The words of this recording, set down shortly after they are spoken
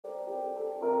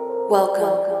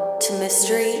Welcome to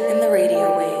Mystery in the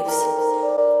Radio Waves.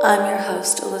 I'm your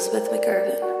host, Elizabeth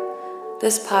McIrvin.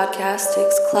 This podcast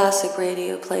takes classic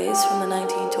radio plays from the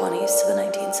 1920s to the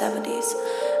 1970s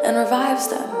and revives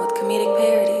them with comedic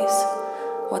parodies.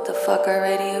 What the fuck are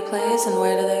radio plays and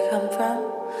where do they come from?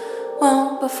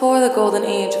 Well, before the golden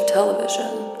age of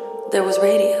television, there was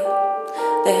radio.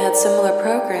 They had similar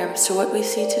programs to what we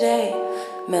see today.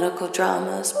 Medical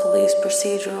dramas, police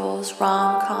procedurals,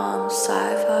 rom-coms,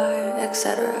 sci-fi,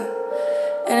 etc.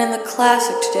 And in the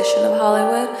classic tradition of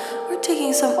Hollywood, we're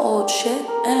taking some old shit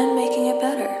and making it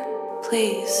better.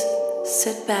 Please,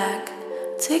 sit back,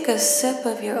 take a sip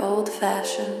of your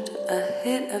old-fashioned, a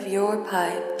hit of your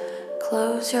pipe,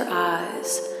 close your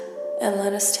eyes, and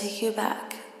let us take you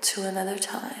back to another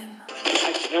time.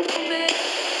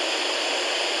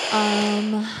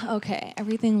 Okay,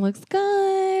 everything looks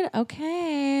good.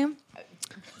 Okay.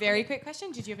 Very quick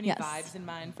question. Did you have any vibes in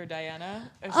mind for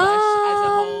Diana? Or as a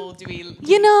whole, do we...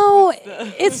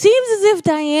 It seems as if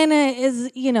Diana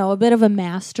is, a bit of a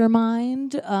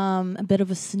mastermind, a bit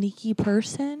of a sneaky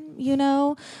person,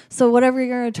 So whatever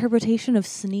your interpretation of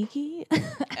sneaky.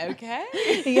 Okay.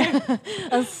 Yeah.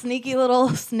 A sneaky little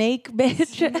snake bitch.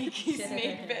 Sneaky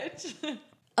snake bitch.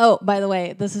 Oh, by the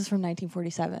way, this is from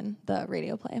 1947, the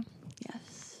radio play.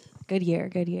 Yes. Good year.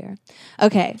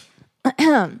 Okay.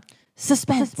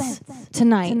 Suspense.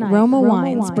 Tonight, Roma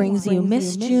Wines brings you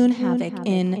Miss June Havoc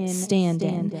in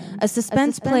Stand-In, a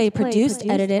suspense play produced,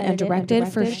 edited, and directed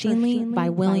for Sheenley by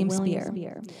William Spear.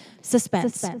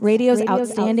 Suspense, radio's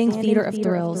outstanding theater of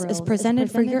thrills, is presented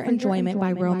for your enjoyment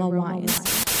by Roma Wines.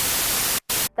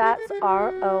 That's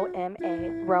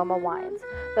R-O-M-A, Roma Wines.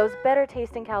 Those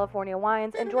better-tasting California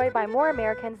wines enjoyed by more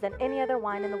Americans than any other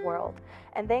wine in the world.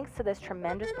 And thanks to this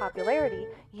tremendous popularity,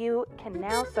 you can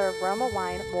now serve Roma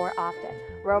wine more often.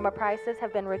 Roma prices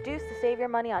have been reduced to save your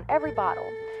money on every bottle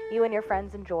you and your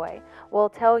friends enjoy. We'll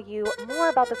tell you more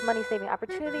about this money-saving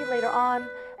opportunity later on.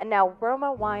 And now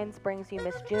Roma Wines brings you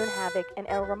Miss June Havoc in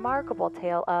a remarkable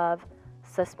tale of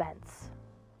suspense.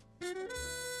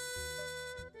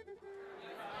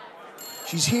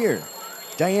 She's here.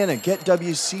 Diana, get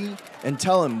WC and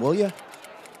tell him, will ya?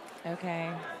 Okay.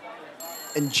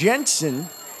 And Jensen.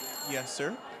 Yes,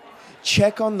 sir?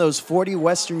 Check on those 40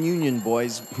 Western Union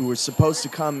boys who were supposed to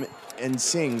come and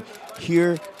sing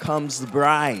Here Comes the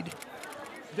Bride.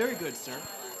 Very good, sir.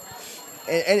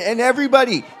 And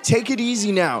everybody, take it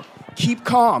easy now. Keep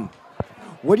calm.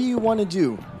 What do you want to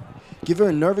do? Give her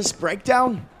a nervous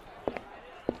breakdown?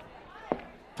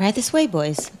 Right this way,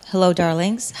 boys. Hello,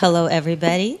 darlings. Hello,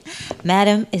 everybody.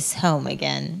 Madam is home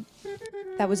again.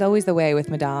 That was always the way with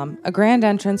Madame. A grand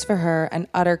entrance for her and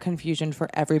utter confusion for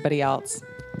everybody else.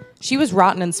 She was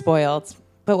rotten and spoiled,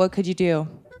 but what could you do?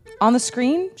 On the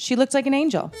screen, she looked like an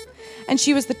angel. And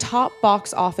she was the top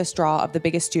box office draw of the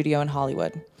biggest studio in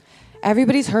Hollywood.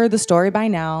 Everybody's heard the story by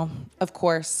now. Of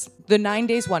course, the 9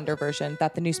 Days Wonder version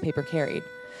that the newspaper carried.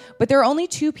 But there are only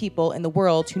two people in the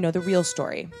world who know the real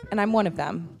story, and I'm one of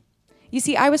them. You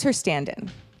see, I was her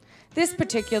stand-in. This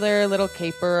particular little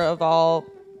caper-all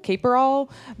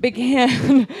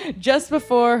began just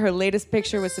before her latest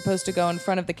picture was supposed to go in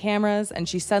front of the cameras, and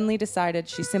she suddenly decided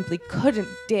she simply couldn't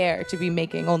dare to be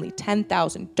making only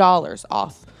 $10,000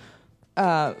 off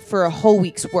for a whole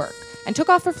week's work, and took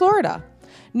off for Florida.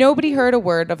 Nobody heard a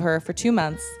word of her for 2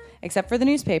 months, except for the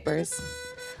newspapers.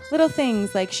 Little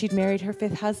things like she'd married her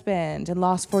fifth husband and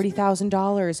lost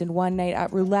 $40,000 in one night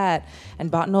at roulette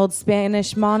and bought an old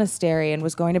Spanish monastery and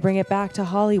was going to bring it back to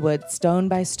Hollywood stone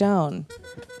by stone.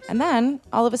 And then,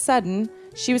 all of a sudden,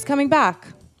 she was coming back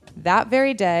that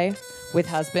very day with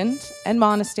husband and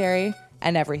monastery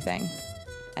and everything.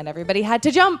 And everybody had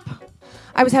to jump.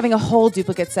 I was having a whole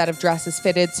duplicate set of dresses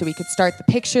fitted so we could start the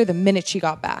picture the minute she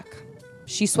got back.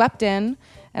 She swept in,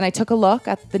 and I took a look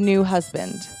at the new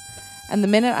husband. And the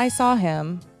minute I saw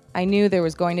him, I knew there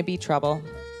was going to be trouble.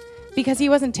 Because he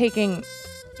wasn't taking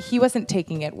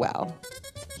it well.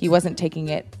 He wasn't taking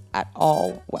it at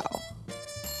all well.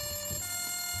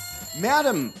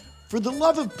 Madam, for the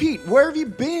love of Pete, where have you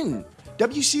been?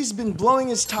 WC's been blowing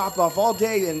his top off all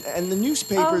day, and the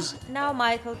newspapers... Oh, now,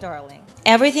 Michael, darling.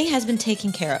 Everything has been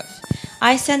taken care of.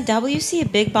 I sent WC a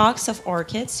big box of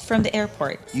orchids from the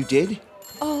airport. You did?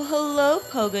 Oh, hello,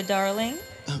 Poga, darling.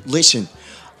 Listen,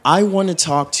 I want to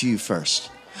talk to you first.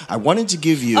 I wanted to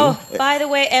give you... Oh, by the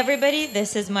way, everybody,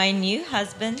 this is my new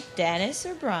husband, Dennis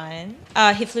O'Brien.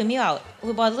 He flew me out.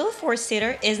 We bought a little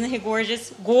four-seater. Isn't he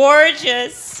gorgeous?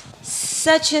 Gorgeous!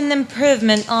 Such an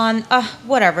improvement on...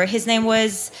 whatever. His name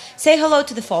was... Say hello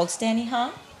to the folks, Danny, huh?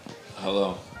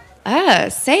 Hello.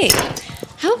 Say,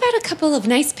 how about a couple of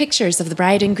nice pictures of the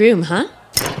bride and groom, huh?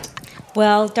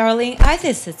 Well, darling, I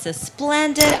think it's a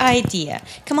splendid idea.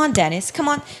 Come on, Dennis. Come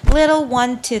on, a little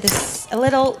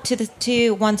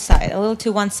to one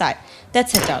side.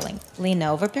 That's it, darling. Lean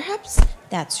over, perhaps.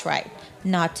 That's right.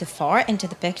 Not too far into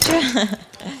the picture.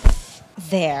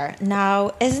 There.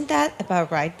 Now, isn't that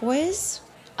about right, boys?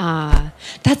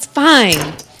 That's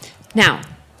fine. Now,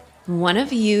 one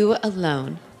of you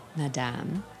alone,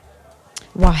 madame.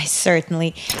 Why,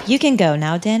 certainly. You can go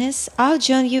now, Dennis. I'll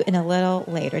join you in a little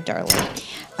later, darling.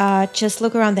 Just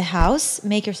look around the house.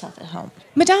 Make yourself at home.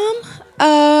 Madame,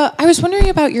 I was wondering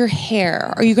about your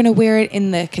hair. Are you going to wear it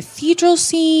in the cathedral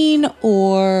scene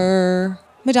or...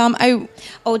 Madame,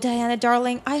 Oh, Diana,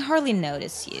 darling, I hardly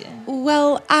notice you.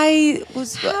 Well, I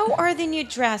was... How are the new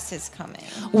dresses coming?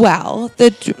 Well,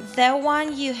 The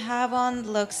one you have on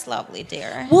looks lovely,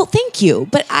 dear. Well, thank you,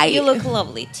 but You look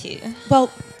lovely, too. Well,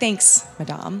 thanks,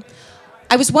 Madame.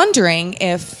 I was wondering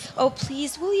if... Oh,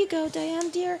 please, will you go, Diane,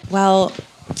 dear? Well,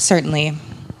 certainly.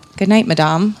 Good night,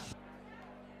 Madame.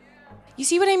 You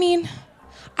see what I mean?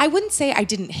 I wouldn't say I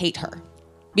didn't hate her,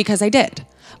 because I did.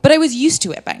 But I was used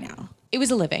to it by now. It was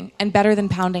a living, and better than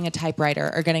pounding a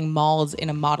typewriter or getting mauled in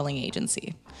a modeling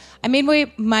agency. I made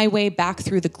my way back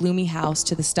through the gloomy house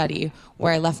to the study,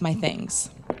 where I left my things.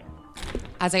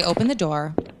 As I opened the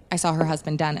door, I saw her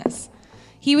husband, Dennis.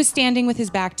 He was standing with his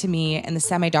back to me in the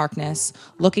semi-darkness,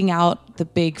 looking out the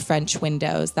big French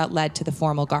windows that led to the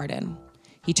formal garden.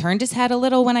 He turned his head a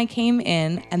little when I came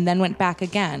in, and then went back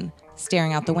again,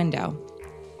 staring out the window.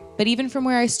 But even from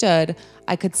where I stood,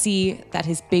 I could see that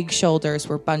his big shoulders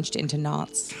were bunched into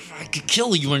knots. I could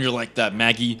kill you when you're like that,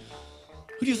 Maggie.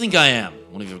 Who do you think I am?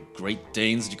 One of your Great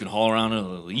Danes that you can haul around on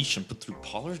a leash and put through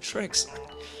parlor tricks?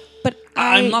 But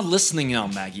I'm not listening now,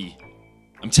 Maggie.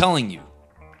 I'm telling you.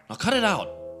 Now cut it out.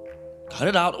 Cut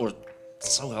it out, or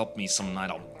so help me some night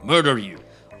I'll murder you.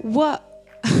 What?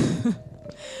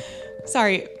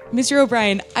 Sorry, Mr.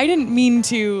 O'Brien, I didn't mean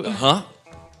to... Huh?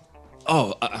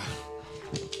 Oh,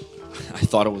 I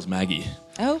thought it was Maggie.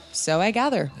 Oh, so I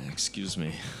gather. Excuse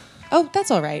me. Oh, that's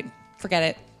all right. Forget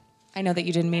it. I know that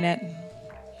you didn't mean it.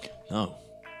 No,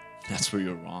 that's where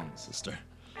you're wrong, sister.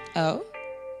 Oh?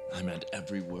 I meant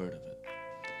every word of it.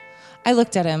 I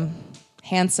looked at him.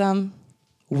 Handsome,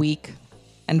 weak,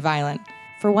 and violent.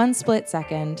 For one split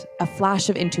second, a flash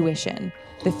of intuition.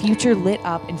 The future lit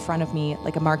up in front of me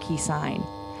like a marquee sign.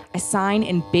 A sign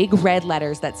in big red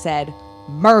letters that said,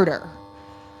 murder.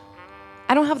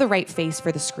 I don't have the right face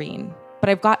for the screen, but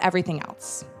I've got everything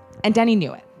else. And Denny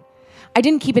knew it. I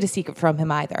didn't keep it a secret from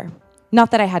him either.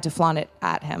 Not that I had to flaunt it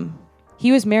at him.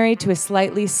 He was married to a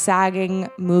slightly sagging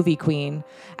movie queen,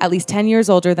 at least 10 years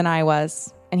older than I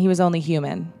was, and he was only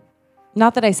human.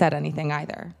 Not that I said anything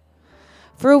either.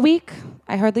 For a week,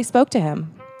 I hardly spoke to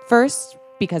him. First,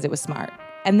 because it was smart,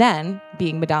 and then,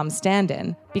 being Madame's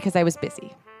stand-in, because I was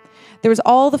busy. There was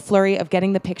all the flurry of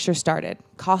getting the picture started,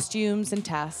 costumes and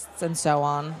tests and so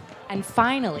on. And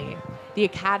finally, the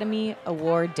Academy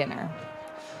Award dinner.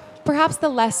 Perhaps the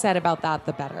less said about that,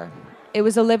 the better. It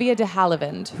was Olivia de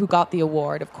Havilland who got the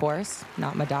award, of course,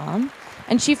 not Madame.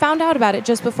 And she found out about it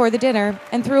just before the dinner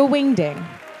and threw a wing-ding.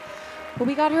 But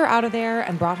we got her out of there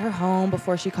and brought her home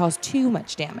before she caused too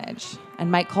much damage. And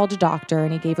Mike called a doctor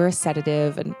and he gave her a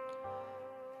sedative. And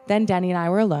then Denny and I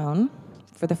were alone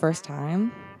for the first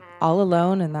time. All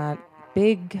alone in that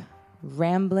big,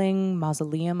 rambling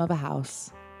mausoleum of a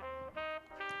house.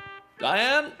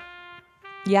 Diane?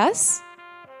 Yes?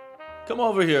 Come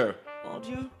over here, won't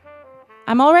you?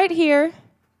 I'm all right here.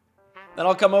 Then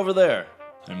I'll come over there.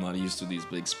 I'm not used to these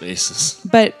big spaces.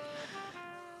 But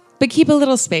keep a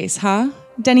little space, huh?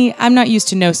 Denny, I'm not used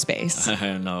to no space.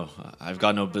 I know. I've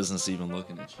got no business even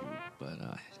looking at you, but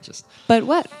just... But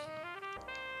what?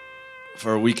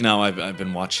 For a week now, I've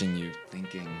been watching you,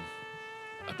 thinking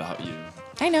about you.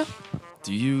 I know.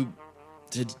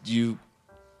 Did you...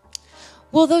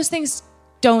 Well, those things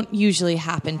don't usually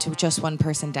happen to just one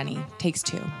person, Denny. Takes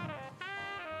two.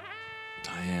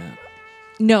 Diane.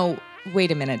 No,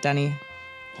 wait a minute, Denny.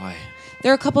 Why?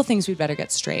 There are a couple things we'd better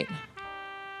get straight.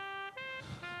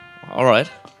 All right.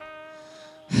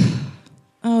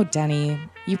 Oh, Denny,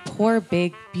 you poor,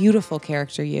 big, beautiful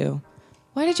character, you.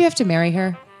 Why did you have to marry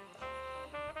her?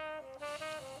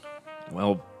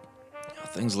 Well,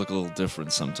 things look a little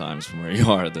different sometimes from where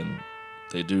you are than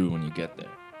they do when you get there.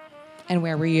 And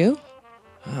where were you?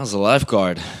 I was a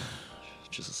lifeguard.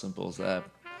 Just as simple as that.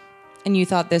 And you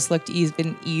thought this looked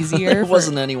even easier? There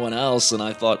wasn't anyone else, and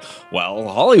I thought, well,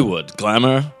 Hollywood,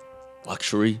 glamour,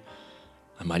 luxury.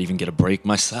 I might even get a break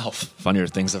myself. Funnier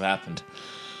things have happened.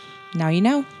 Now you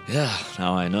know. Yeah,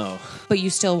 now I know. But you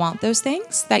still want those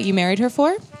things that you married her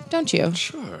for, don't you?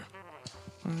 Sure.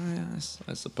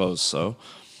 I suppose so.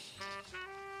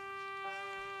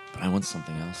 But I want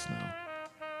something else now.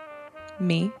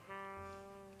 Me?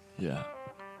 Yeah.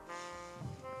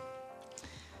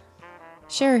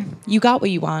 Sure, you got what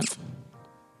you want.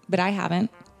 But I haven't.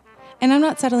 And I'm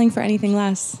not settling for anything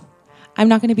less. I'm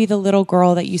not going to be the little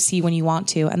girl that you see when you want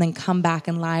to and then come back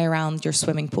and lie around your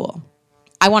swimming pool.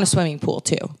 I want a swimming pool,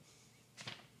 too.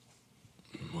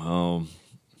 Well,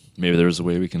 maybe there's a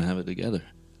way we can have it together.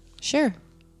 Sure.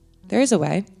 There is a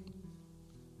way.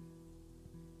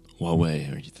 What way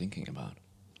are you thinking about?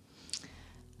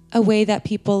 A way that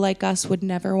people like us would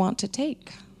never want to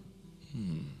take.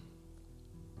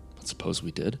 But suppose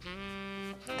we did?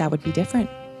 That would be different.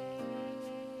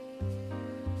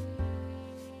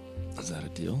 Is that a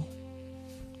deal?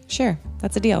 Sure,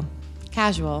 that's a deal.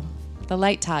 Casual. The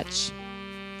light touch.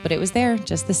 But it was there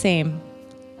just the same.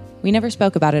 We never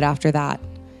spoke about it after that.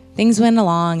 Things went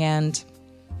along and...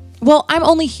 Well, I'm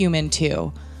only human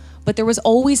too. But there was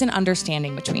always an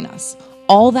understanding between us.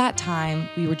 All that time,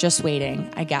 we were just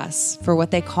waiting, I guess, for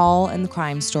what they call in the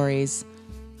crime stories,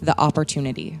 the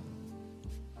opportunity.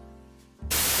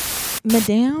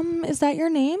 Madame, is that your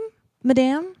name?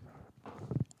 Madame?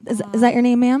 Is that your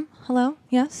name, ma'am? Hello?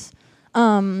 Yes?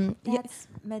 That's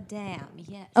Madame,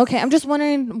 yes. Okay, I'm just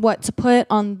wondering what to put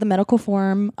on the medical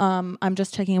form. I'm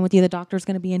just checking in with you. The doctor's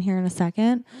going to be in here in a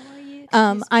second. Who are you?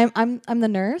 I'm the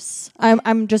nurse. Okay.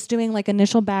 I'm just doing like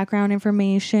initial background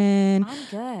information. I'm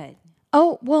good.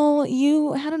 Oh, well,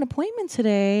 you had an appointment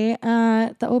today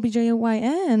at the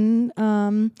OBGYN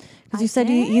because you said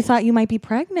you thought you might be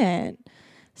pregnant.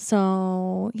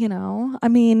 So, I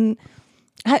mean,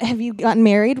 have you gotten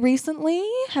married recently?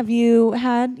 Have you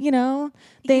had,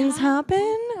 things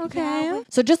happen? Okay. Yeah,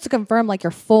 so just to confirm, like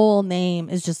your full name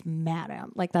is just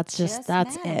Madam. Like that's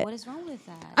that's Madam. it. What is wrong with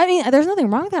that? I mean, there's nothing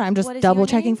wrong with that. I'm just What is double your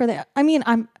checking name? for the. I mean,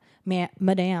 I'm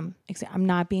Madame. I'm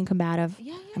not being combative.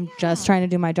 I'm just trying to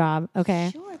do my job. Okay.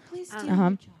 Sure, please do.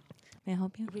 May I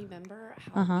help you? Remember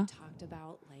how we talked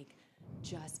about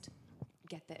just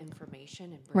get the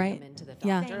information and bring Right. them into the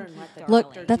Yeah. doctor and let the Look,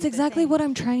 doctor that's do the exactly thing. what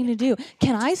I'm trying to do.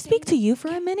 Can I speak to you for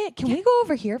a minute? Can we go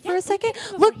over here for a second?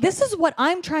 Look, this is what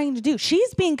I'm trying to do.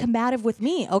 She's being combative with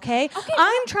me, okay?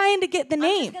 I'm trying to get the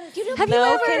name. Have you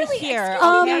ever Here.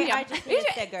 I just need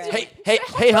a cigarette.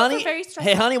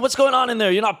 Hey, honey, what's going on in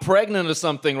there? You're not pregnant or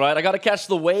something, right? I got to catch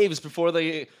the waves before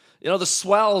they, the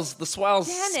swell's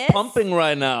Dennis? pumping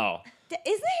right now.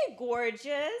 Isn't he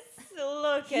gorgeous?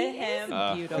 Look at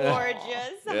him. beautiful.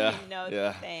 Gorgeous. Yeah, I know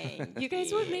yeah. the thing. You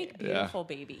guys would make beautiful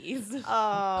babies. Okay,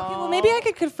 well, maybe I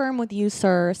could confirm with you,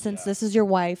 sir, since this is your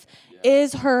wife.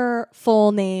 Is her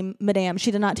full name Madame?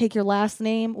 She did not take your last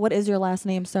name. What is your last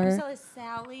name, sir? So is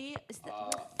Sally.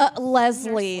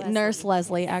 Leslie. Nurse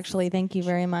Leslie, actually. Thank you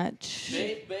very much.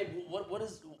 Babe,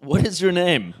 what is your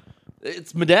name?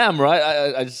 It's Madame, right?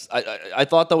 I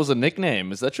thought that was a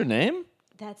nickname. Is that your name?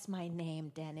 That's my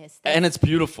name, Dennis. And it's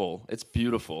beautiful. It's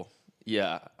beautiful.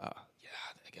 Yeah. I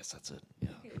guess that's it. Yeah.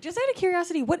 Just out of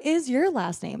curiosity, what is your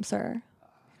last name, sir?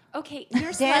 Okay,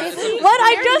 Nurse Dennis, Leslie. What?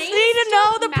 I your just names need to know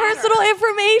don't the matter. personal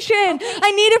information.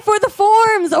 I need it for the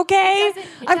forms, okay? It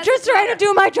I'm doesn't just trying to matter.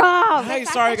 do my job. Hey,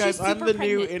 fact sorry that she's guys, I'm super the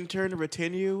new pregnant. intern,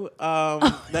 Retinue.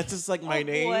 That's just like my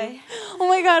name. Boy. Oh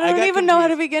my God, I don't got even know how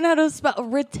to confused. begin how to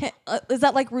spell. Is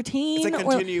that like routine? It's like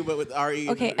or- continue, but with RE.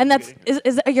 Okay, in and the that's beginning.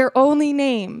 is your only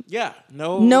name? Yeah,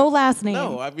 no last name.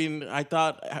 No, I mean I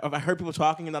thought I heard people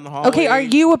talking down the hallway. Okay, are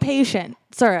you a patient,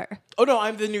 sir? Oh no,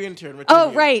 I'm the new intern. Retinue.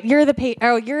 Oh right, you're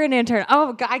the you're an intern.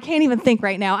 Oh God, I can't even think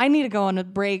right now. I need to go on a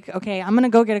break. Okay, I'm gonna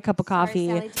go get a cup of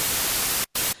coffee.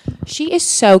 She is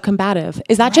so combative.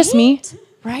 Is that just me?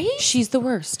 Right? She's the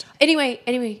worst.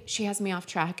 Anyway, she has me off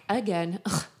track again.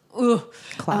 Ugh.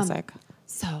 Classic.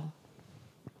 So,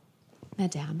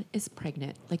 Madame is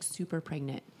pregnant, like super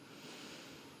pregnant.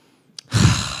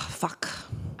 Fuck.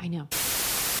 I know.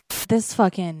 This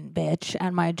fucking bitch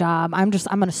at my job. I'm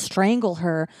gonna strangle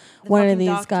her. One of fucking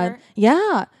these guys. doctor?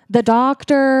 Yeah, the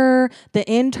doctor, the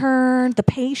intern, the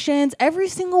patients. Every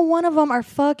single one of them are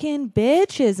fucking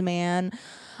bitches, man.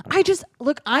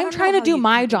 I'm trying to do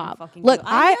my job. Look,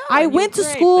 I went to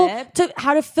school to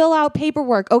how to fill out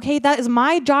paperwork. Okay, that is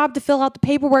my job to fill out the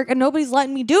paperwork, and nobody's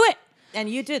letting me do it. And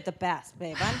you do it the best,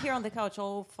 babe. I'm here on the couch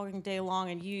all fucking day long,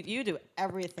 and you do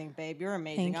everything, babe. You're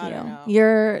amazing. Thank I don't you. know.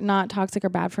 You're not toxic or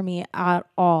bad for me at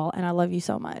all, and I love you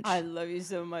so much. I love you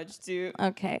so much too.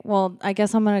 Okay, well, I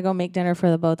guess I'm gonna go make dinner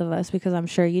for the both of us because I'm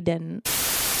sure you didn't.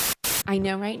 I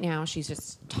know right now she's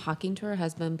just talking to her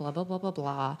husband, blah, blah, blah, blah,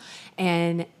 blah.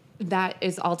 And that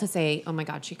is all to say, oh my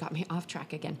God, she got me off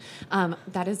track again.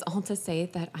 That is all to say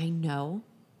that I know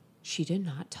she did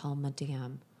not tell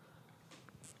Madame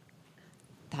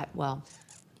that, well,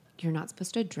 you're not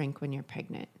supposed to drink when you're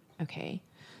pregnant, okay?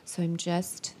 So I'm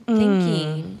just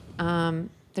thinking,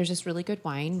 there's this really good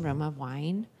wine, Roma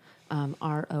wine,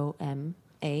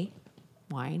 R-O-M-A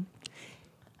wine.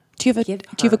 Do you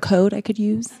have a code I could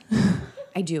use?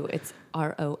 I do. It's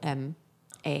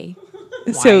R-O-M-A.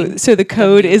 So the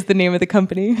code is the name of the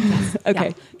company? Yes.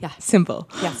 Okay. Yeah. Simple.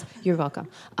 Yes, you're welcome.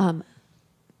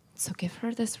 So give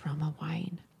her this Roma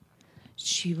wine.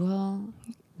 She will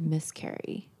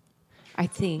miscarry, I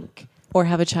think. Or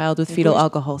have a child with fetal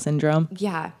alcohol syndrome.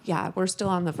 Yeah. We're still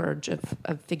on the verge of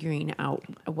figuring out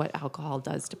what alcohol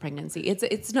does to pregnancy.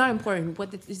 It's not important.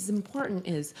 What is important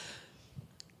is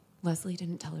Leslie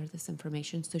didn't tell her this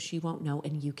information, so she won't know,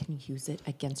 and you can use it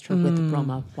against her with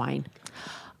Roma wine.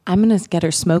 I'm going to get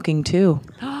her smoking too.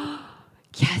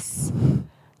 Yes.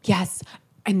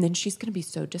 And then she's going to be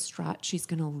so distraught, she's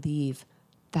going to leave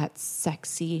that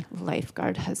sexy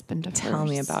lifeguard husband of hers. Tell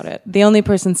me about it. The only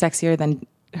person sexier than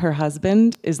her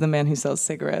husband is the man who sells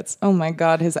cigarettes. Oh my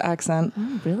God, his accent.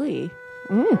 Oh, really?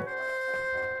 And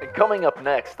coming up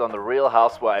next on The Real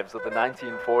Housewives of the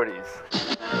 1940s.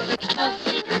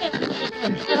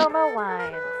 Roma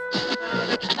wines.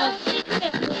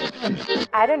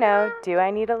 I don't know. Do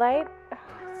I need a light?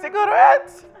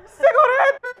 Cigarettes!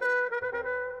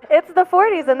 It's the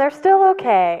 40s and they're still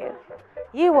okay.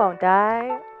 You won't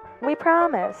die. We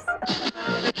promise.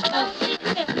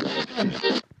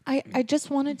 I just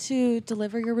wanted to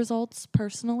deliver your results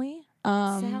personally.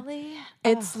 Sally?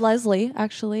 It's Leslie,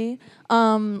 actually.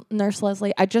 Nurse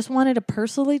Leslie. I just wanted to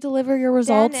personally deliver your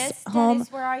results home.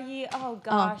 Dennis, where are you? Oh,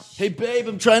 gosh. Hey, babe,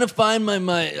 I'm trying to find my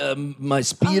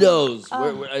Speedos.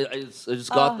 Where I just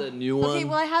got the new one. Okay,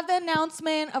 well, I have the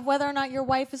announcement of whether or not your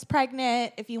wife is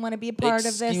pregnant, if you want to be a part of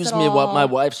this Excuse at me, all. what? My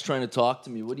wife's trying to talk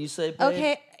to me. What do you say, babe?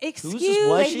 Okay, Who's excuse this?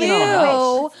 Why is she in our you.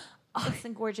 house?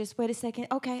 Listen, gorgeous. Wait a second.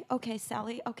 Okay,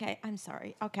 Sally. Okay, I'm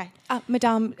sorry. Okay.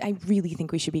 Madame, I really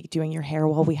think we should be doing your hair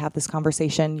while we have this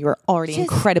conversation. You are already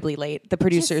incredibly late. The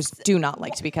producers do not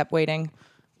like to be kept waiting.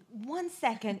 One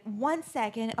second.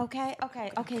 Okay,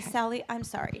 Sally, I'm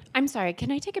sorry. I'm sorry. Can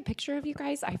I take a picture of you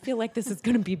guys? I feel like this is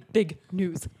going to be big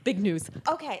news.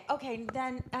 Okay,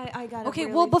 then I got it. Okay,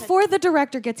 well, before the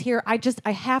director gets here, I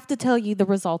have to tell you the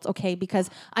results, okay? Because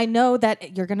I know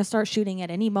that you're going to start shooting at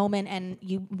any moment, and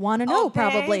you want to know,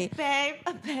 probably. Babe,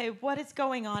 what is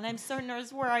going on? I'm so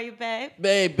nervous. Where are you, babe?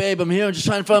 Babe, I'm here. I'm just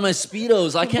trying to find my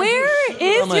Speedos. I can't. Where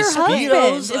is my your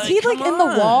Speedos. husband? Is he, like, in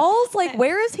the walls? Like,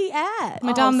 where is he at?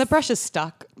 Madame, the brush is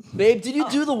stuck. Babe, did you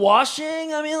do the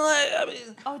washing? I mean,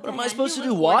 what am I supposed to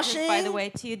do? Washing? By the way,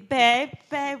 to you, babe,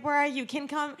 where are you? Can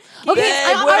come. Okay,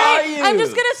 Babe, all where right, are you? I'm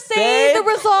just gonna say the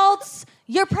results.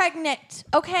 You're pregnant.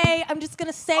 Okay, I'm just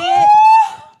gonna say it.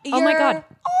 Oh my God.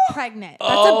 Pregnant.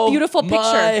 That's a beautiful picture.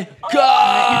 My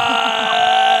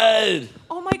God!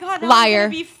 Oh my God, now Liar. I'm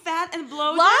gonna be fat and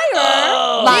bloated.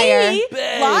 Liar.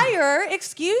 babe. Liar.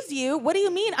 Excuse you. What do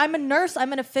you mean? I'm a nurse.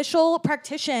 I'm an official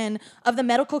practitioner of the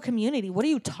medical community. What are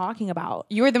you talking about?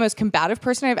 You are the most combative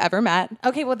person I've ever met.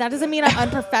 Okay, well, that doesn't mean I'm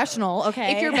unprofessional,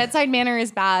 okay? If your bedside manner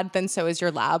is bad, then so is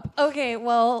your lab. Okay,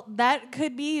 well, that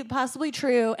could be possibly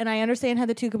true, and I understand how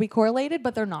the two could be correlated,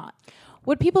 but they're not.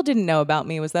 What people didn't know about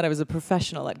me was that I was a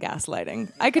professional at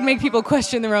gaslighting. I could make people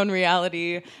question their own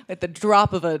reality at the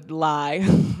drop of a lie.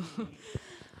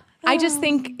 I just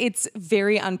think it's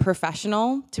very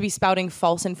unprofessional to be spouting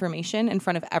false information in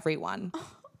front of everyone.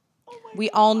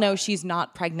 We all know she's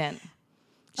not pregnant.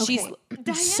 She's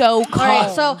so calm. All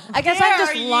right, so I guess I'm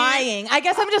just lying. I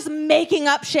guess I'm just making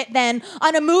up shit then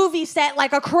on a movie set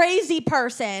like a crazy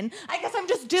person. I guess I'm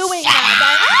just doing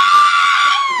that.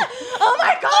 Oh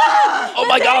my God! Oh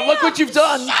my God! Look what you've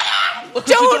done! Look what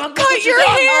you've done. Don't cut your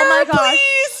hair, Oh my gosh.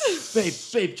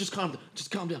 please! Babe, just calm down. Just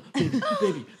calm down,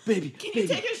 baby.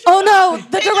 Oh no,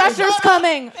 the director's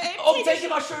coming. Oh, I'm taking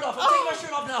my shirt off. I'm taking my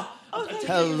shirt off now.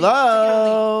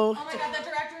 Hello. Oh my God, the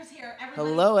director's here.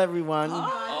 Hello, everyone.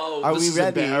 Oh, Are this we is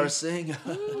ready? embarrassing.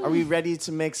 Are we ready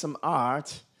to make some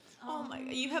art? Oh my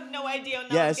God, you have no idea.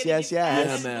 Yes.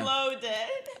 Yeah, man. Loaded.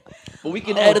 But we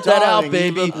can edit that out, darling, you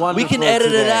baby. look We wonderful can edit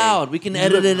it today. out. We can You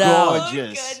edit look it out.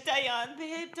 gorgeous. Good, Diane,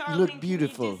 babe, darling. look Can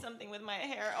beautiful. you do something with my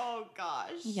hair? Oh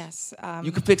gosh. Yes.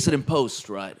 You can fix it in post,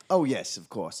 right? Oh, yes, of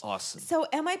course. Awesome. So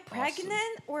am I pregnant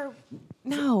or?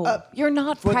 No, you're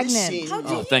not For this pregnant. scene, How do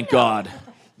Oh, you thank know? God.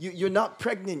 you're not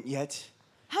pregnant yet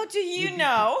How do you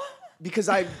know? because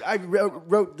I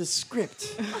wrote the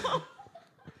script.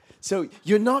 So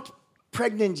you're not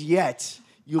pregnant yet.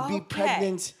 You'll be Okay.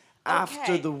 pregnant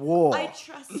after Okay. the war. I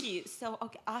trust you. So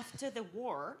okay, after the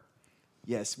war.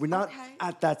 Yes, we're not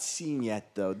at that scene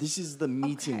yet, though. This is the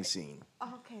meeting scene.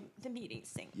 Okay, the meeting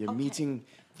scene. You're meeting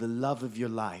the love of your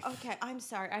life. Okay, I'm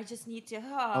sorry. I just need to.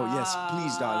 Oh yes,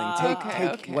 please, darling.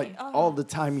 Take all the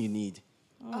time you need.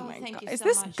 Oh my God. Is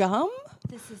this gum?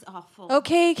 This is awful.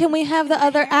 Okay, can we have the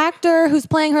other actor who's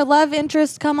playing her love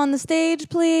interest come on the stage,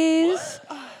 please?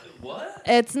 What?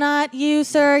 It's not you,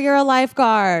 sir. You're a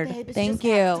lifeguard. Babe, Thank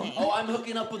you. Oh, I'm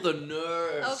hooking up with a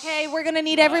nurse. Okay, we're going to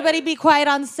need everybody be quiet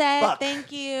on set. Buck,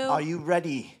 Thank you. Are you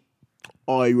ready?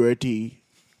 I'm ready.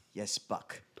 Yes,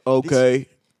 Buck. Okay.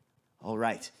 All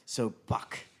right. So,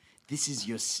 Buck, this is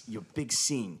your big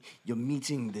scene. You're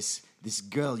meeting this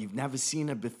girl. You've never seen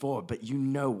her before, but you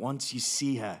know once you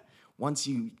see her, once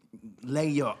you lay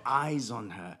your eyes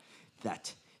on her,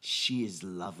 that she is the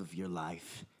love of your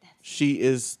life. She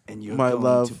is and you're my going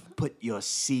love. to put your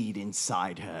seed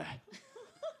inside her.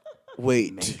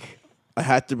 Wait. I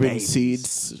had to bring babies.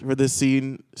 seeds for this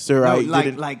scene, sir. No, I like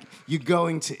didn't. you're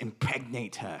going to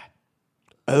impregnate her.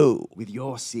 Oh. With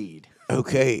your seed.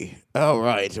 Okay. All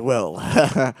right. Well.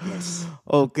 Yes.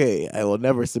 Okay. I will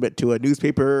never submit to a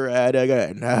newspaper ad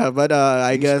again. But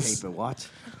I guess. Newspaper what?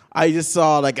 I just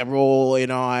saw like a role,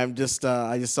 I just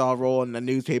saw a role in the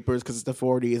newspapers because it's the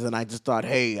 40s, and I just thought,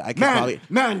 hey, I can probably.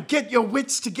 Man, get your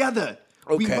wits together.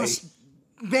 We Okay. must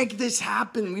make this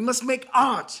happen. We must make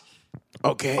art.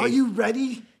 Okay. Are you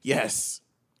ready? Yes.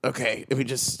 Okay. Let me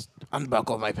just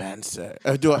unbuckle my pants.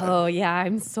 Oh yeah,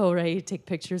 I'm so ready to take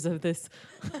pictures of this.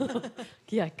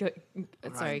 Yeah, go.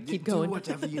 Sorry, Right, keep do going.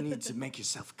 whatever you need to make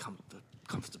yourself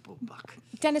comfortable, Buck.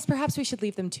 Dennis, perhaps we should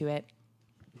leave them to it.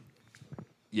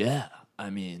 Yeah, I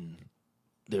mean,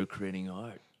 they're creating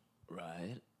art,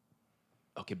 right?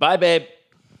 Okay, bye, babe.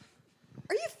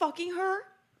 Are you fucking her?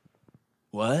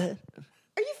 What?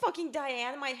 Are you fucking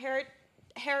Diane, my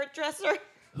hairdresser?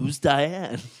 Who's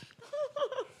Diane?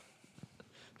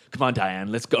 Come on,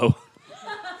 Diane, let's go.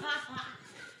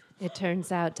 It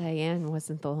turns out Diane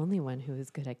wasn't the only one who was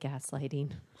good at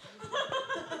gaslighting.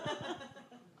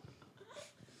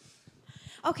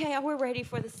 Okay, we're ready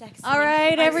for the sex scene. All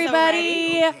right, I'm so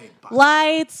everybody. ready.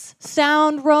 Lights,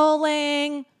 sound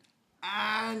rolling.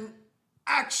 And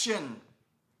action.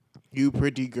 You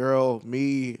pretty girl,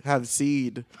 me have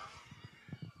seed.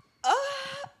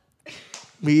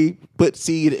 Me put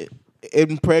seed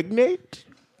impregnate?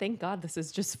 Thank God this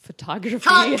is just photography.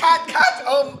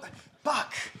 Cut!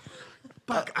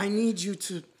 Buck, I need you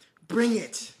to bring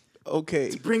it.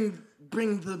 Okay. To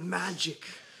bring the magic.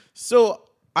 So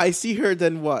I see her,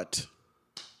 then what?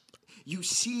 You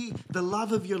see the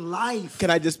love of your life. Can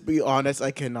I just be honest?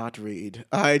 I cannot read.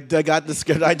 I got the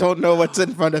script. I don't know what's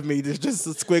in front of me. There's just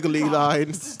squiggly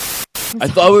lines. I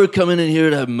thought we were coming in here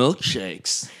to have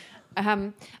milkshakes.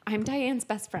 I'm Diane's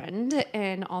best friend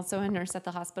and also a nurse at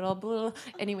the hospital. Blah.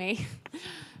 Anyway.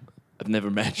 I've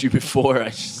never met you before.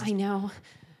 I know.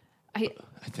 I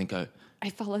think I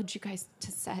followed you guys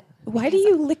to set. Why do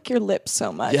you lick your lips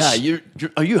so much? Yeah,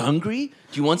 are you hungry?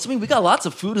 Do you want something? We got lots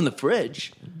of food in the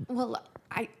fridge. Well,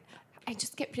 I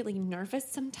just get really nervous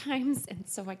sometimes, and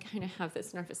so I kind of have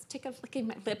this nervous tick of licking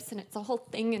my lips, and it's a whole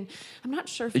thing, and I'm not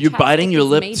sure if You're biting chapstick your is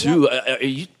lip made too. up.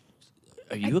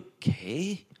 Are you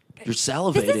okay? You're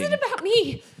salivating. This isn't about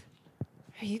me.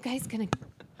 Are you guys gonna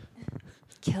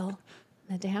kill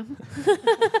Madame?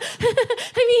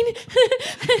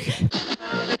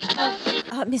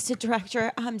 Mr.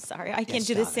 Director, I'm sorry. I can't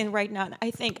do this scene right now.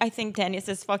 I think Dennis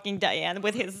is fucking Diane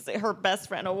with her best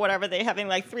friend or whatever. They're having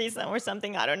like threesome or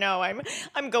something. I don't know.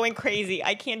 I'm going crazy.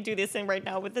 I can't do this scene right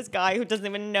now with this guy who doesn't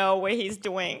even know what he's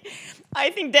doing. I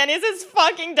think Dennis is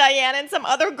fucking Diane and some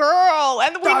other girl.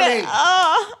 And we met.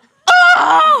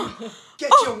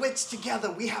 Get your wits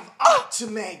together. We have art to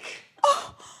make.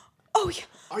 Oh yeah.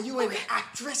 Are you an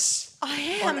actress? I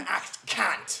am. Or an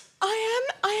can't?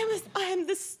 I am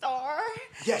the star.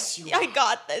 Yes, you I are.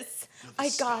 got this.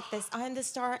 I am the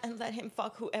star, and let him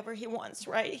fuck whoever he wants,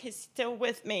 right? He's still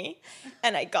with me,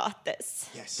 and I got this.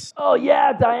 Yes. Oh,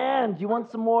 yeah, Diane, do you want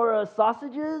some more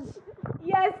sausages?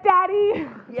 Yes, Daddy.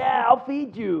 Yeah, I'll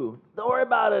feed you. Don't worry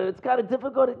about it. It's kind of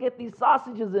difficult to get these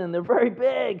sausages in. They're very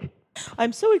big.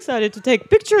 I'm so excited to take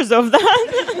pictures of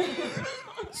that.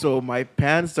 So my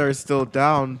pants are still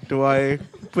down. Do I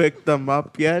pick them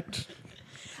up yet?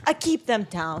 I keep them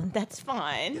down. That's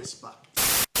fine. Yes, Buck.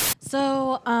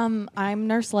 So, I'm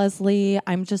Nurse Leslie.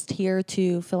 I'm just here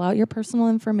to fill out your personal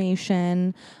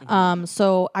information.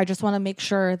 So I just want to make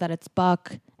sure that it's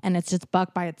Buck and it's just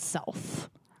Buck by itself,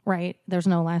 right? There's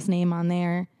no last name on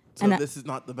there. So this is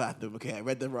not the bathroom. Okay, I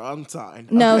read the wrong sign.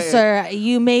 No, okay. sir.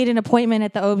 You made an appointment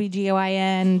at the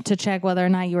OBGYN to check whether or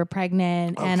not you were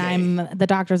pregnant, and the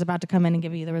doctor's about to come in and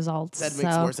give you the results. That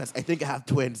makes more sense. I think I have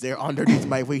twins. They're underneath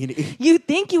my weenie. You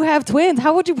think you have twins?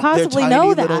 How would you possibly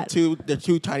know that? They're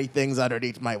two tiny things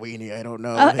underneath my weenie. I don't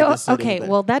know. Okay,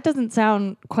 well, that doesn't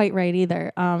sound quite right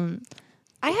either. I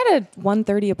had a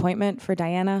 1:30 appointment for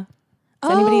Diana. Is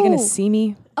anybody going to see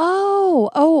me?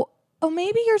 Oh,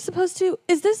 maybe you're supposed to.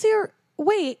 Is this your...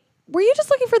 Wait, were you just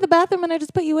looking for the bathroom and I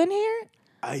just put you in here?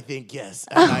 I think yes.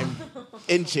 And I'm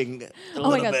inching a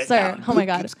little bit. Sir. Now. Oh my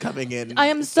God. Keeps coming in. I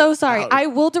am so sorry. Out. I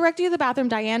will direct you to the bathroom.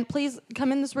 Diane, please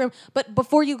come in this room. But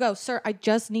before you go, sir, I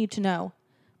just need to know.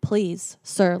 Please,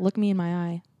 sir, look me in my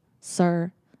eye.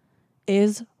 Sir,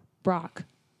 is Brock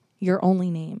your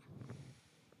only name?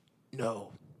 No.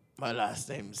 My last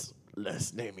name's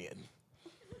Lesnamian.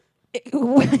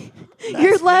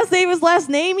 Your last name is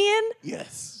Lesnamian?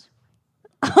 Yes.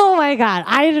 Oh my God.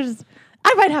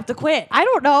 I might have to quit. I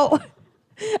don't know.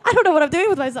 I don't know what I'm doing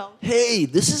with myself. Hey,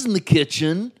 this isn't the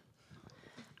kitchen.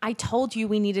 I told you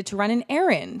we needed to run an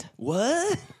errand.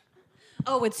 What?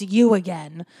 Oh, it's you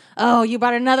again. Oh, you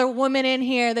brought another woman in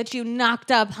here that you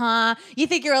knocked up, huh? You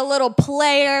think you're a little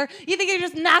player? You think you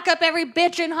just knock up every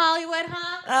bitch in Hollywood,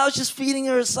 huh? I was just feeding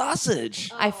her a sausage.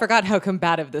 I forgot how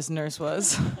combative this nurse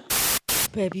was.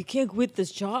 Babe, you can't quit this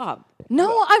job.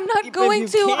 No, I'm not going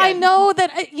to. can. I know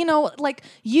that,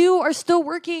 you are still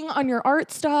working on your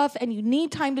art stuff and you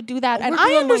need time to do that. And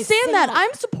I understand that.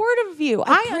 I'm supportive of you.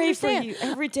 I pray understand. for you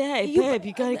every day. Babe,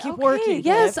 you gotta keep Okay, working.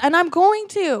 Yes, babe. and I'm going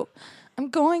to.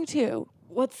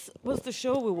 What's the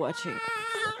show we're watching?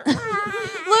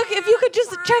 Look, if you could just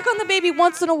check on the baby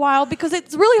once in a while, because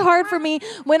it's really hard for me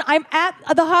when I'm at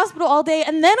the hospital all day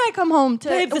and then I come home to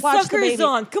Babe, the watch the sucker baby. is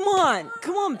on. Come on,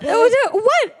 babe. What does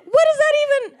that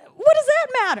even? What does that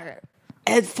matter?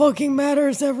 It fucking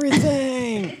matters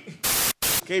everything.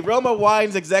 Okay, Roma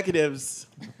Wines executives,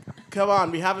 come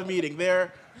on, we have a meeting.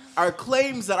 There are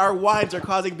claims that our wines are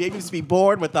causing babies to be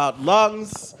born without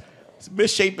lungs,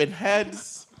 misshapen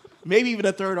heads, maybe even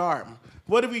a third arm.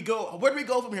 Where do we go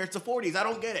from here? It's the 40s. I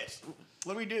don't get it.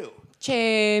 What do we do?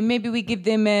 Che, maybe we give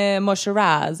them more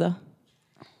Shiraz. I'm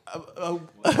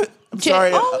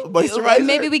sorry, moisturizer?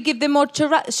 Maybe we give them more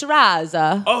Shiraz.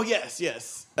 Oh, yes.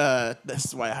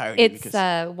 That's why I hired you. It's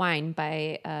wine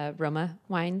by Roma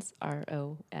Wines,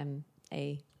 ROMA.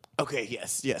 Okay,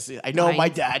 yes. I know Wine. my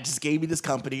dad just gave me this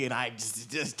company, and I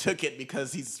just took it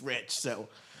because he's rich. So,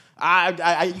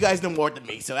 you guys know more than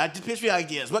me. So, just pitch me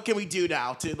ideas. What can we do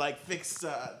now to fix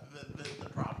the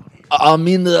problem? I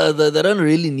mean, they don't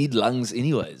really need lungs,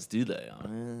 anyways, do they?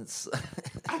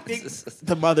 I think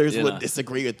the mothers would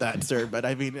disagree with that, sir. But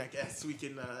I mean, I guess we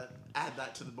can add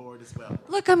that to the board as well.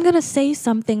 Look, I'm going to say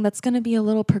something that's going to be a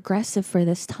little progressive for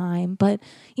this time. But,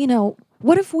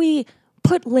 what if we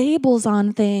put labels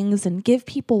on things and give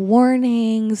people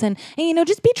warnings and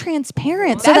just be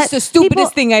transparent? That's the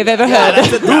stupidest thing I've ever heard.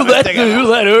 Who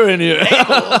let her in here?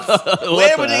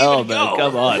 Where would the hell, man?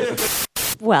 Come on.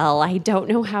 Well, I don't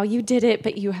know how you did it,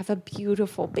 but you have a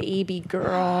beautiful baby girl.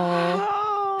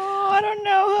 Oh, I don't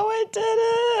know how I did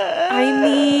it. I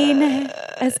mean,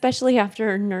 especially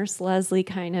after Nurse Leslie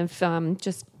kind of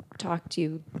just talked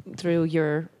you through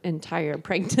your entire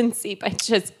pregnancy by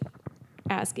just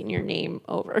asking your name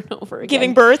over and over again.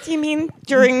 Giving birth, you mean?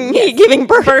 During giving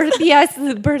birth? Yes,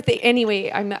 the birthday. Anyway,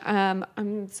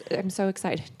 I'm so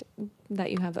excited that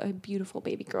you have a beautiful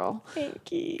baby girl.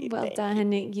 Thank you. Well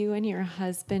done. You and your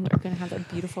husband are going to have a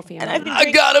beautiful family.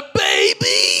 I got a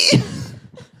baby!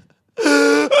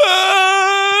 No,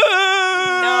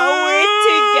 we're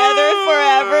together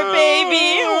forever,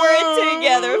 baby. We're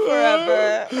together forever.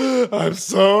 I'm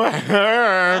so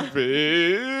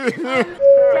happy.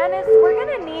 Dennis, we're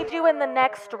going to need you in the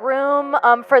next room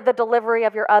for the delivery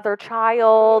of your other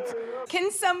child. Can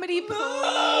somebody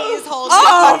please hold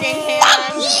my fucking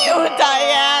hand? You,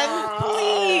 Diane,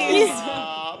 please.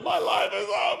 My life is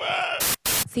over.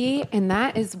 See, and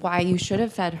that is why you should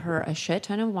have fed her a shit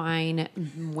ton of wine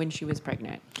when she was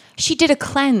pregnant. She did a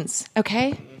cleanse,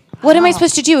 okay? What am I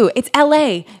supposed to do? It's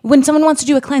LA. When someone wants to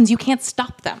do a cleanse, you can't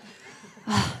stop them.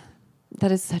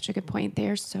 That is such a good point. They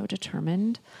are so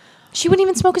determined. She wouldn't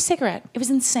even smoke a cigarette. It was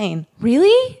insane.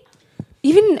 Really?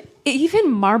 Even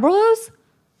Marlboros?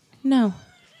 No.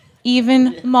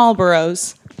 Even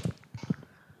Marlboros.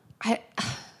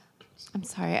 I'm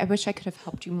sorry. I wish I could have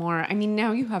helped you more. I mean,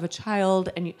 now you have a child,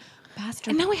 and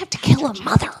bastard. And now I have to kill a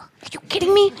mother. Are you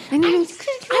kidding me? I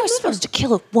was supposed to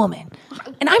kill a woman.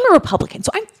 And I'm a Republican, so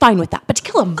I'm fine with that. But to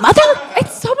kill a mother?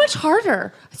 It's so much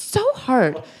harder. It's so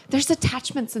hard. There's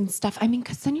attachments and stuff. I mean,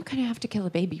 because then you kind of have to kill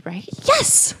a baby, right?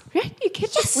 Yes. Right? You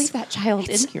can't just leave that child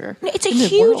in here. It's a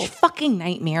huge fucking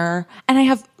nightmare. And I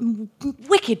have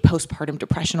wicked postpartum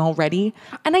depression already.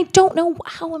 And I don't know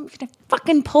how I'm going to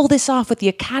fucking pull this off with the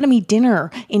Academy dinner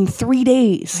in 3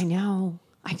 days. I know.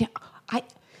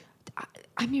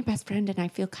 I'm your best friend, and I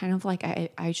feel kind of like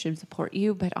I should support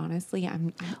you, but honestly,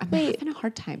 I'm having a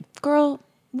hard time. Girl,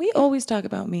 we always talk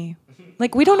about me.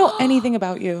 Like, we don't know anything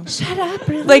about you. Shut up,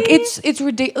 really? Like, it's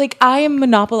ridiculous. Like, I am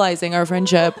monopolizing our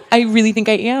friendship. I really think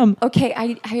I am. Okay,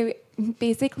 I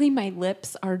basically, my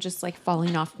lips are just like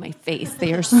falling off my face.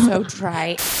 They are so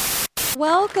dry.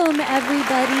 Welcome,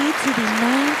 everybody, to the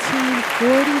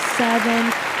 1947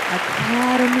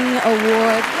 Academy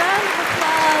Awards. Round of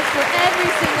applause for every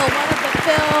single one of the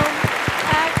film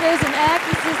actors and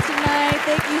actresses tonight.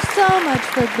 Thank you so much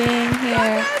for being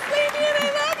here.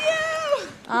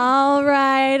 All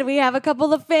right, we have a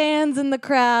couple of fans in the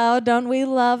crowd. Don't we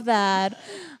love that?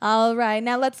 All right,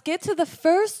 now let's get to the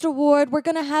first award. We're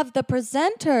going to have the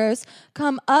presenters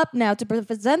come up now to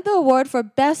present the award for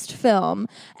Best Film.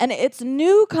 And it's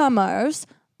newcomers,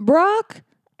 Brock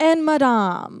and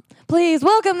Madame. Please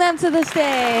welcome them to the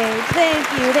stage. Thank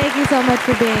you. Thank you so much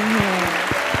for being here.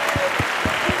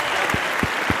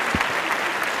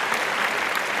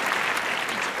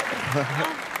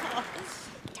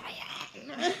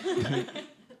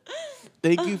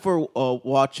 Thank you for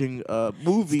watching a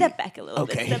movie. Step back a little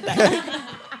bit. Step back.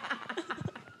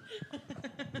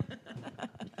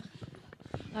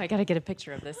 I gotta get a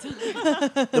picture of this.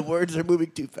 The words are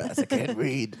moving too fast. I can't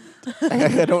read.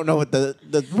 I don't know what the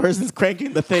person's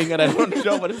cranking the thing, and I don't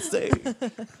know what it's saying.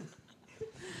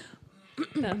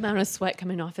 The amount of sweat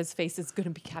coming off his face is going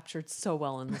to be captured so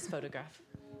well in this photograph.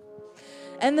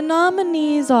 And the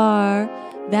nominees are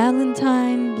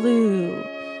Valentine Blue,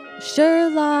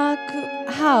 Sherlock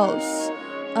House,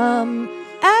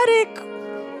 Attic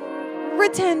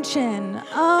Retention,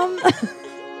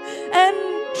 and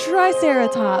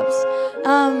Triceratops.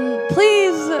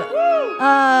 Please,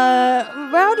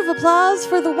 round of applause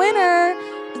for the winner,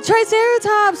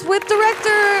 Triceratops, with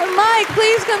director Mike.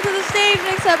 Please come to the stage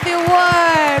and accept the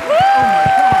award. Woo! Oh my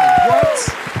God,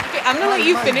 what? Okay, I'm going to let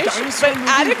you finish, but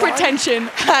Attic Retention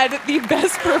had the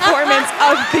best performance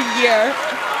of the year.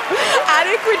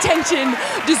 Attic Retention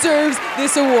deserves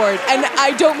this award. And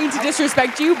I don't mean to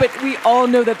disrespect you, but we all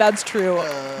know that that's true.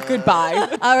 Goodbye.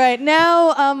 All right,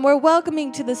 now we're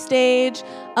welcoming to the stage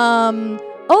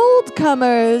old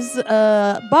comers,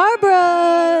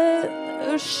 Barbara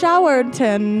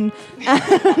Showerton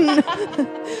and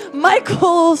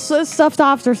Michael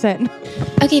Stuffed-Ofterson.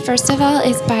 Okay, first of all,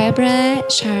 is Barbara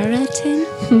Charlton.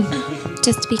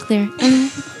 Just to be clear.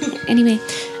 Anyway,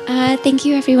 thank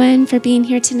you everyone for being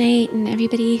here tonight, and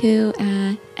everybody who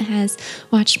has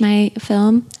watched my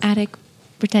film, Attic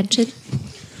Retention.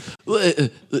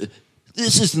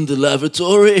 This isn't the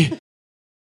lavatory.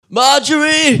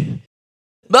 Marjorie!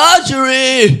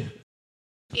 Marjorie!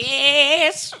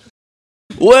 Yes?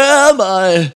 Where am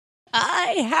I?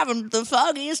 I haven't the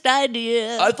foggiest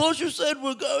idea. I thought you said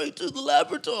we're going to the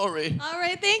laboratory. All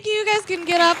right, thank you. You guys can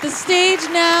get off the stage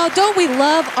now. Don't we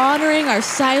love honoring our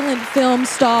silent film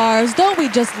stars? Don't we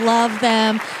just love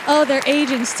them? Oh, they're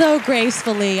aging so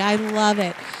gracefully. I love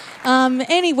it.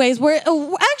 Anyways, we're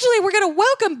going to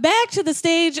welcome back to the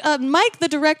stage. Mike, the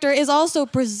director, is also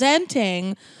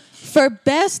presenting for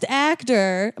Best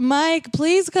Actor. Mike,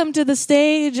 please come to the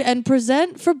stage and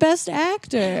present for Best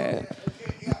Actor.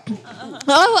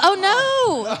 Oh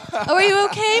no! Oh, are you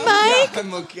okay, Mike?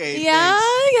 I'm okay. Yeah,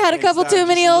 thanks. You had a couple Thanks. too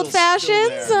many Just a old little still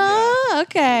fashions. there,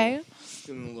 Okay.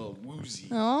 Feeling a little woozy.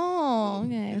 Oh,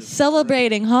 okay.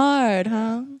 Celebrating hard,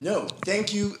 huh? No,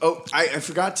 thank you. Oh, I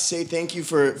forgot to say thank you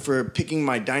for picking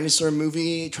my dinosaur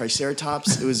movie,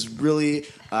 Triceratops. It was really,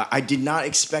 I did not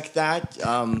expect that,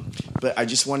 but I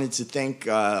just wanted to thank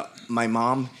my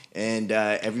mom and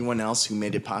everyone else who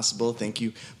made it possible. Thank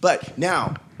you. But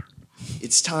now,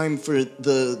 it's time for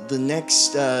the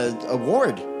next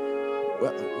award.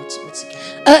 What's it?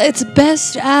 It's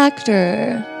Best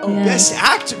Actor. Oh, yes. Best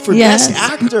Actor for Best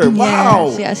Actor.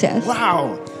 Wow. Yes.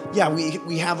 Wow. Yeah,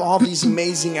 we have all these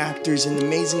amazing actors and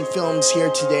amazing films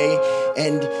here today,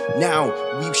 and now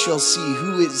we shall see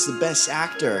who is the best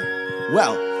actor.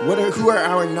 Well, who are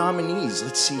our nominees?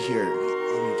 Let's see here.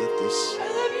 Let me get this. I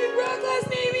love you, Brock. Last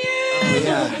name you. Oh,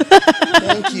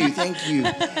 yeah. Thank you.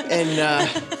 And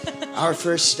our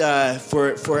first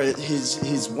for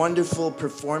his wonderful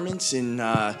performance in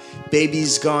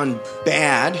Baby's Gone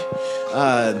Bad,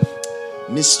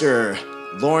 Mr.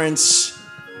 Lawrence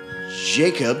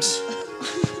Jacobs.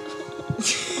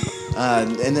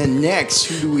 And then next,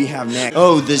 who do we have next?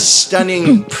 Oh, the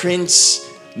stunning Prince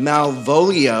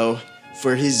Malvolio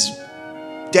for his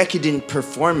decadent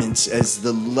performance as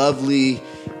the lovely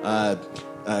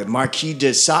Marquis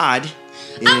de Sade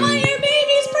in your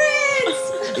baby's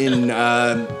prince.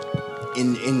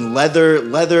 in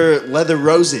leather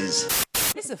roses.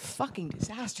 This is a fucking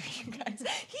disaster, you guys.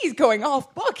 He's going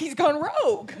off book. He's gone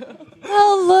rogue.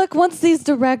 Well, look, once these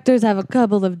directors have a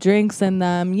couple of drinks in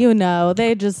them,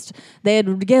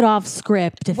 they'd get off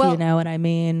script, if you know what I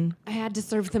mean. I had to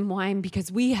serve them wine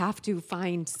because we have to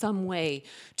find some way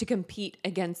to compete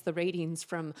against the ratings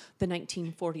from the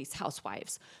 1940s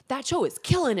Housewives. That show is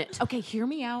killing it. Okay, hear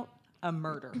me out. A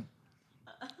murder.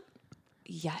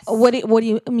 Yes. What do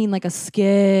you mean, like a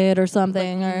skid or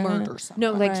something? Like or murder.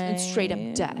 No, like straight up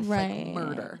death. Right. Like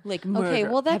murder. Like murder. Okay,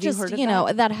 well that Have you just, heard of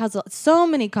that? that has so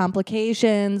many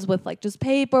complications with like just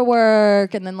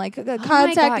paperwork and then like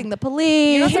contacting the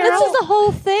police. This is a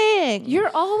whole thing.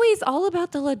 You're always all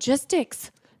about the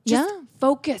logistics. Just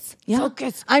focus. Yeah.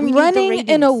 Focus. We I'm need the running an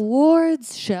ratings.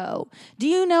 awards show. Do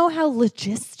you know how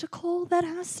logistical that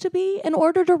has to be in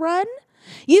order to run?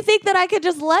 You think that I could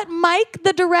just let Mike,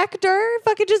 the director,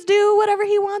 fucking just do whatever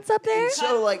he wants up there? It's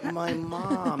so like my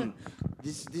mom.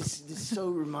 This so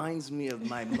reminds me of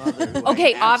my mother. who I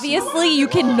Okay, absolutely obviously you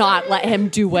cannot let him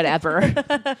do whatever.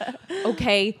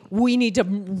 Okay, we need to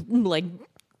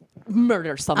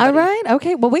murder somebody. All right.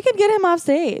 Okay. Well, we can get him off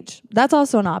stage. That's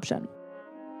also an option.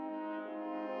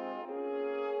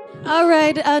 All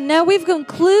right. Now we've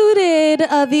concluded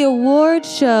the award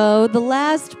show. The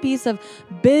last piece of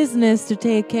business to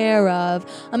take care of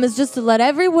is just to let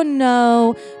everyone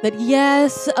know that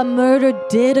yes, a murder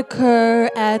did occur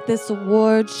at this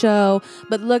award show.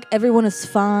 But look, everyone is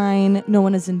fine. No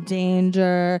one is in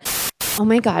danger. Oh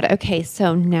my God. Okay,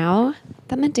 so now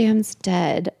that Madame's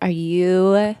dead, are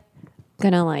you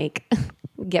gonna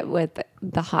get with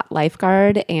the hot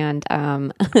lifeguard and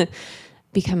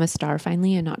become a star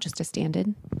finally and not just a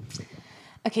stand-in?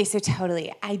 Okay, so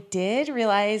totally. I did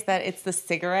realize that it's the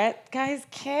cigarette guy's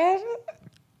kid.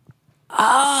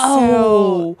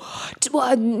 Oh. Well,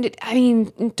 I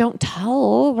mean, don't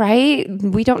tell, right?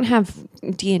 We don't have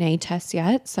DNA tests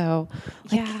yet, so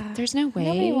there's no way.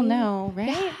 Nobody will know,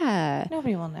 right? Yeah.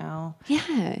 Nobody will know.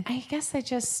 Yeah. I guess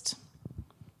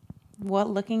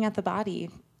looking at the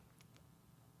body,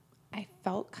 I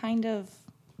felt kind of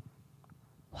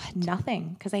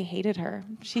nothing because I hated her.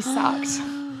 She sucked.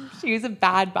 She was a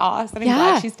bad boss, and I'm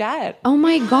glad she's dead. Oh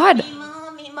my God.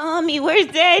 Mommy, where's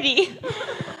Daddy?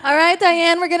 All right,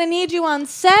 Diane, we're going to need you on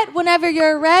set whenever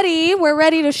you're ready. We're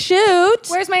ready to shoot.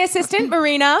 Where's my assistant,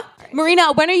 Marina?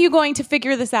 Marina, when are you going to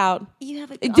figure this out? You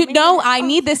have I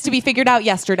need this to be figured out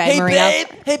yesterday, Marina.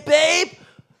 Hey, babe.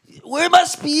 Where are my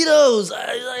Speedos? I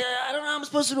don't know how I'm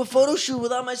supposed to do a photo shoot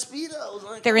without my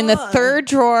Speedos. They're in the third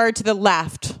drawer to the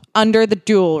left, under the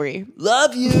jewelry.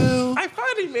 Love you. I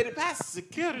finally made it past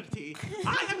security.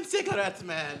 I am cigarette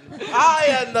man. I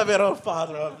am the real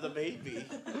father of the baby.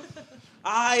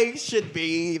 I should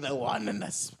be the one in the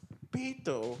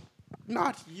Speedo,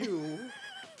 not you.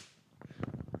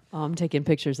 Oh, I'm taking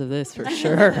pictures of this for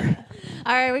sure.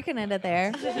 All right, we can end it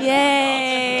there.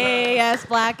 Yay! Yes,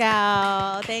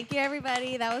 blackout. Thank you,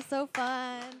 everybody. That was so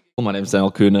fun. My name's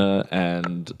Daniel Kuhne,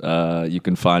 and you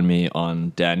can find me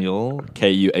on Daniel,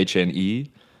 Kuhne,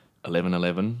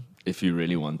 1111, if you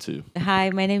really want to. Hi,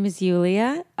 my name is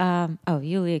Yulia.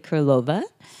 Yulia Kirillova.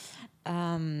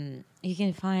 You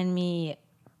can find me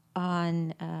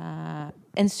on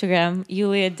Instagram,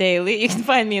 Yulia Daily. You can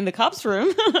find me in the cops'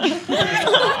 room.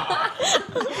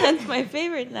 That's my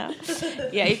favorite now.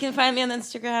 Yeah, you can find me on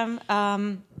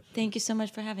Instagram. Thank you so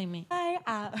much for having me. Hi.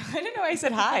 I didn't know I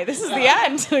said hi. This is the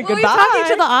end. Goodbye. We're talking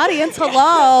to the audience.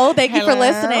 Hello. Thank you for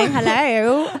listening.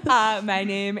 Hello. My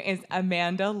name is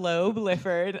Amanda Loeb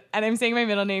Lifford, and I'm saying my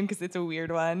middle name because it's a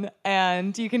weird one.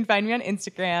 And you can find me on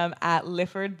Instagram at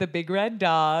Lifford the Big Red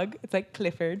Dog. It's like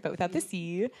Clifford, but without the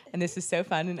C. And this is so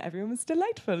fun, and everyone was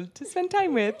delightful to spend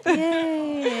time with.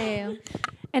 Yay.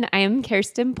 And I am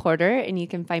Kerstin Porter, and you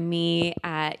can find me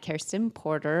at Kerstin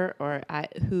Porter or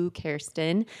at Who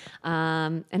Kerstin.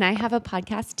 And I have a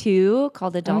podcast too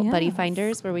called Adult Buddy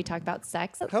Finders, where we talk about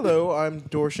sex. Hello, I'm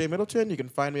Dorshae Middleton. You can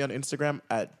find me on Instagram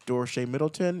at Dorshae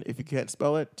Middleton. If you can't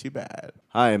spell it, too bad.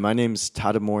 Hi, my name's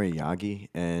Tadamori Yagi,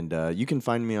 and you can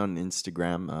find me on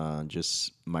Instagram,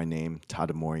 just my name,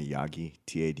 Tadamori Yagi,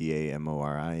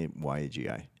 Tadamori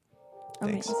Yagi.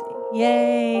 Amazing.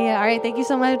 Yay. All right. Thank you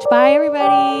so much. Bye,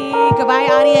 everybody. Goodbye,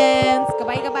 audience.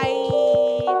 Goodbye.